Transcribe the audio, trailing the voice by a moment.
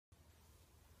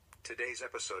Today's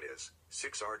episode is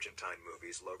 6 Argentine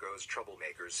movies logos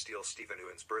Troublemakers steal Steven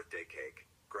Nguyen's birthday cake,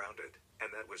 Grounded, and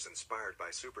that was inspired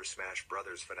by Super Smash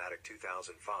Bros. Fanatic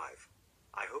 2005.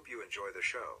 I hope you enjoy the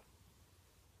show.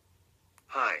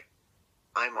 Hi.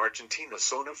 I'm Argentina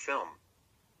Sona Film.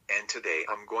 And today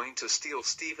I'm going to steal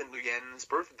Steven Nguyen's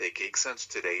birthday cake since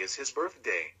today is his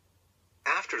birthday.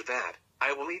 After that,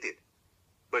 I will eat it.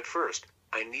 But first,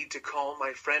 I need to call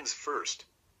my friends first.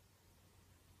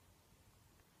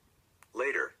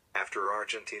 Later, after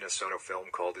Argentina Sono Film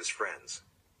called his friends.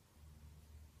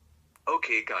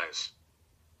 Okay guys.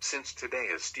 Since today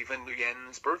is Steven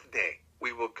Nguyen's birthday,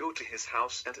 we will go to his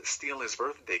house and steal his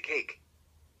birthday cake.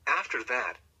 After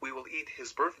that, we will eat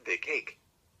his birthday cake.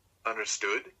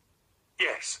 Understood?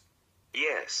 Yes.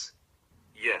 Yes.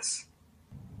 Yes.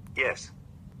 Yes.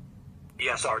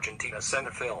 Yes, Argentina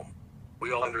Sono Film.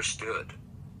 We all understood.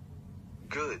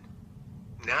 Good.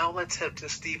 Now let's head to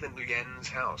Steven Nguyen's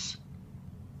house.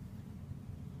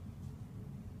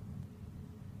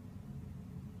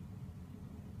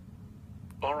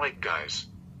 Alright guys.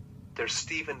 There's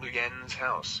Steven Nguyen's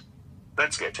house.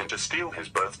 Let's get in to steal his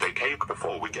birthday cake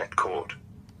before we get caught.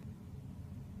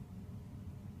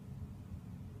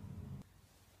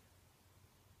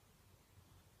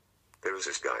 There's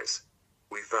this, guys.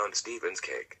 We found Steven's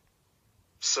cake.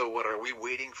 So what are we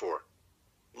waiting for?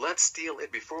 Let's steal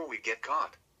it before we get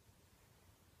caught.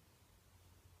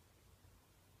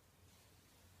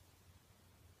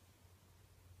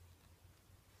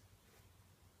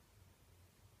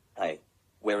 Hey,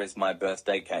 where is my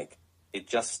birthday cake? It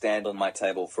just stand on my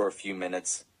table for a few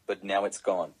minutes, but now it's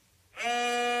gone.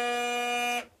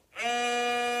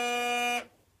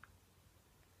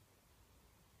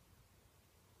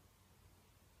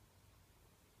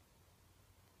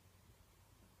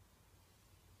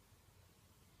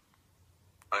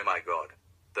 Oh my god.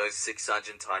 Those 6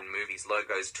 Argentine movies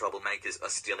logos Troublemakers are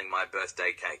stealing my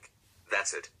birthday cake.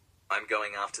 That's it. I'm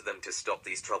going after them to stop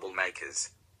these troublemakers.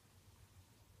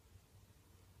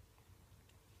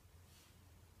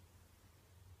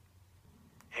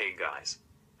 Hey guys,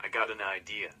 I got an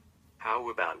idea. How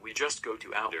about we just go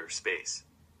to outer space?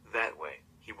 That way,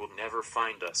 he will never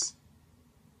find us.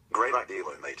 Great idea,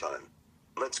 mate.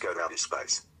 Let's go to outer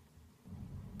space.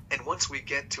 And once we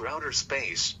get to outer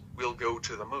space, we'll go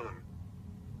to the moon.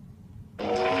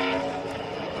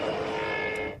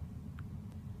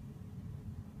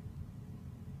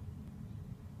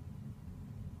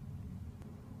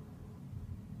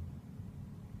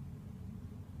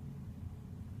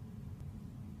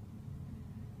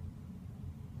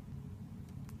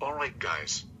 Alright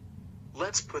guys.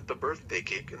 Let's put the birthday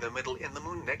cake in the middle in the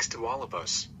moon next to all of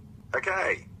us.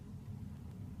 Okay.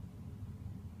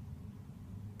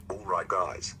 Alright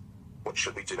guys. What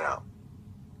should we do now?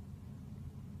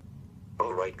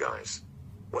 Alright guys.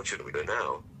 What should we do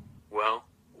now? Well,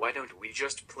 why don't we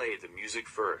just play the music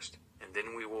first, and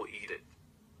then we will eat it.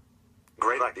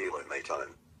 Great idea, mate.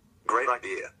 Great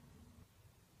idea.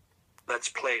 Let's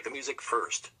play the music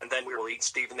first, and then we will eat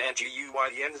Steven and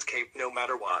Nguyen's cake no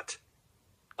matter what.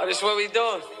 Oh, this what we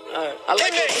doing? I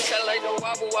like it, bitch. I like the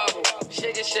wobble wobble.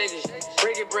 Shake it,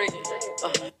 break it, break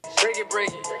it. Break it, break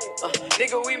it.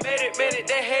 Nigga, we made it.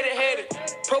 They hate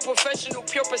it. Pro professional,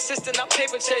 pure persistent, I'm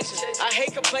paper chasing. I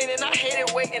hate complaining, I hate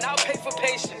it waiting, I'll pay for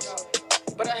patience.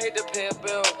 But I hate to pay a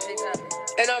bill.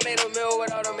 And I made a meal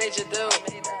without a major deal.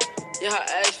 Yeah, her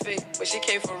ass fake, but she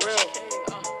came for real.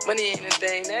 Money ain't a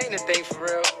thing, that ain't a thing for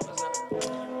real.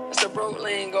 That's the broke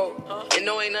lingo. And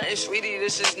no, ain't nothing, sweetie,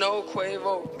 this is no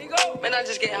Quavo. Man, I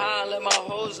just get high and let my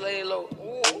hoes lay low.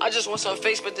 I just want some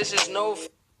face, but this is no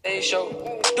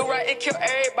show. Do right and kill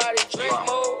everybody, drink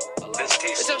mode. This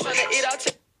tastes Bitch, I'm trying to eat out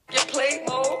to your plate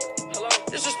mode.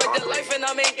 Disrespect the life and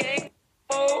I'm in gang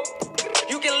mode.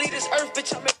 You can leave this earth,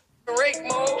 bitch, I'm in rake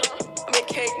mode. I'm in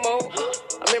cake mode.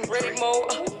 I'm in break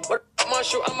mode. What up,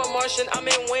 Marshall? I'm a Martian, I'm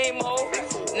in Wayne mode.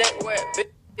 Neck wet,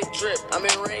 bitch, drip, I'm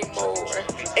in rain mode.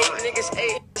 8 niggas,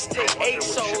 8, take 8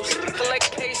 souls.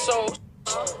 Collect pesos.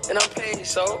 And I'm paid,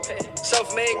 so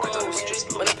self-made goals.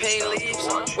 When the pain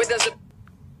leaves, where does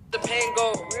the pain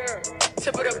go?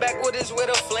 Tip of the backwood is where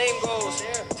the flame goes.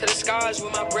 To the skies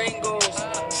where my brain goes.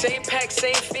 Same pack,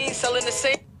 same fiend, selling the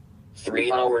same.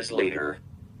 3 hours later.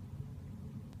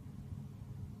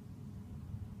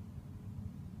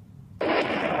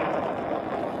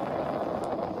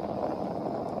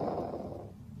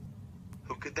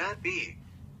 Who could that be?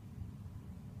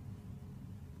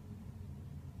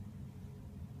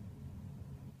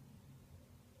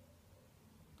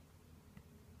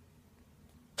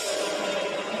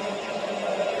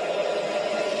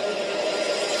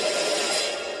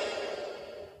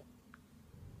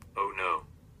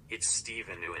 It's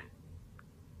Steven Nguyen.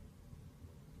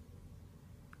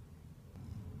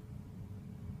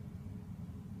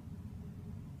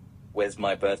 Where's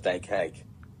my birthday cake?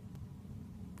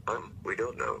 We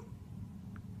don't know.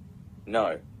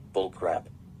 No, bullcrap.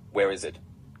 Where is it?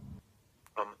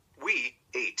 We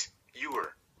ate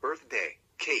your birthday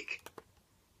cake.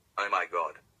 Oh my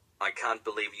god. I can't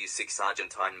believe you 6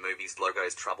 Argentine movies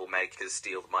logos troublemakers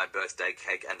stealed my birthday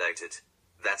cake and ate it.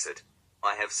 That's it.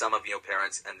 I have some of your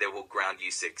parents and they will ground you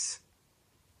 6.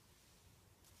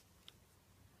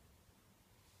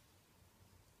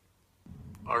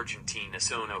 Argentine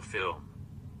Sono Film.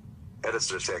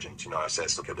 Editors Argentinos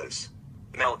Estacados.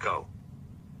 Melco.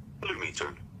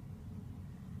 Lumiton.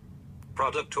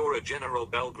 Productora General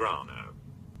Belgrano.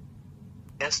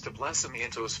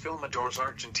 Establecimientos Filmadores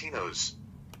Argentinos.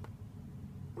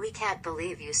 We can't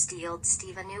believe you stealed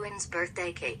Steven Nguyen's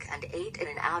birthday cake and ate it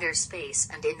in outer space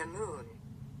and in the moon.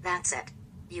 That's it.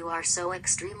 You are so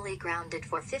extremely grounded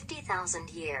for 50,000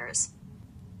 years.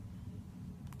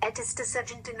 Edistus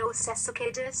Argentinos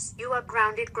Estacados. You are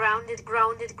grounded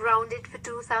for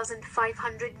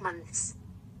 2,500 months.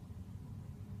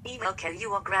 Emelco,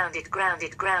 you are grounded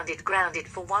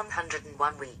for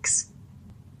 101 weeks.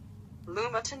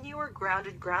 Lumaton, you are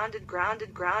grounded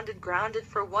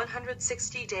for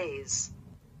 160 days.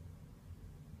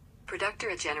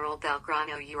 Productora General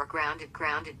Belgrano, you are grounded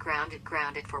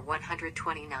for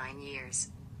 129 years.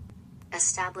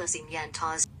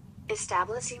 Establecimientos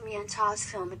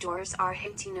Filmadores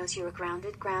Argentinos, you are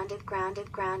grounded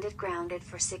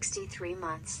for 63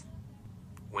 months.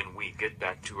 When we get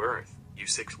back to Earth, you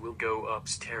 6 will go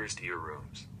upstairs to your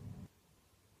rooms.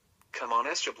 Come on,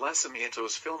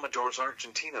 Establecimientos Filmadores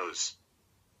Argentinos.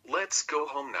 Let's go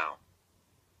home now.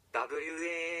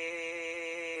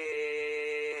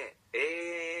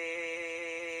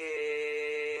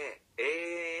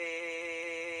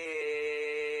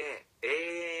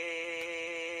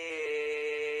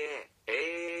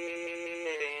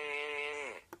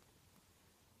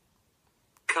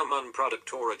 Come on,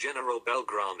 Productora General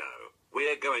Belgrano.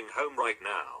 We're going home right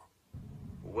now.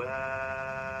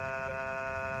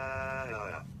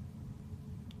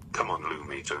 Come on,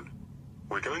 Lumiton.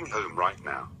 We're going home right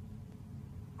now.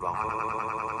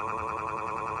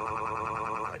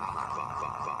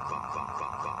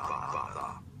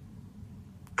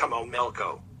 Come on,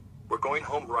 Melco. We're going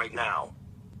home right now.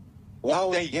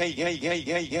 Wow,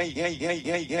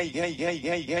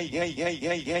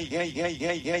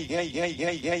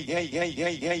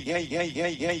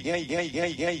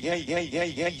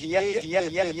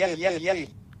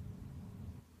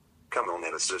 Come on,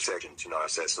 Editors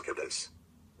Argentinos Estacados.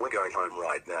 We're going home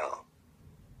right now.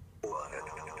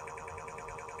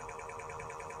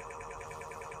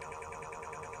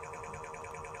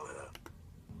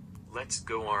 Let's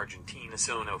go Argentina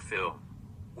Sono Film.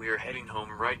 We're heading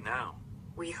home right now.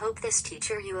 We hope this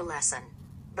teacher you a lesson.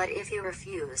 But if you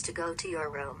refuse to go to your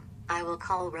room, I will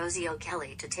call Rosie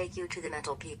O'Kelly to take you to the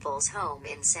mental people's home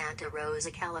in Santa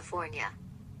Rosa, California.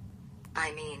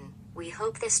 I mean, we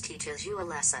hope this teaches you a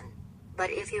lesson. But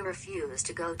if you refuse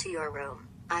to go to your room,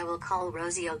 I will call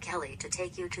Rosie O'Kelly to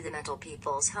take you to the mental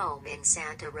people's home in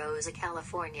Santa Rosa,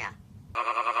 California.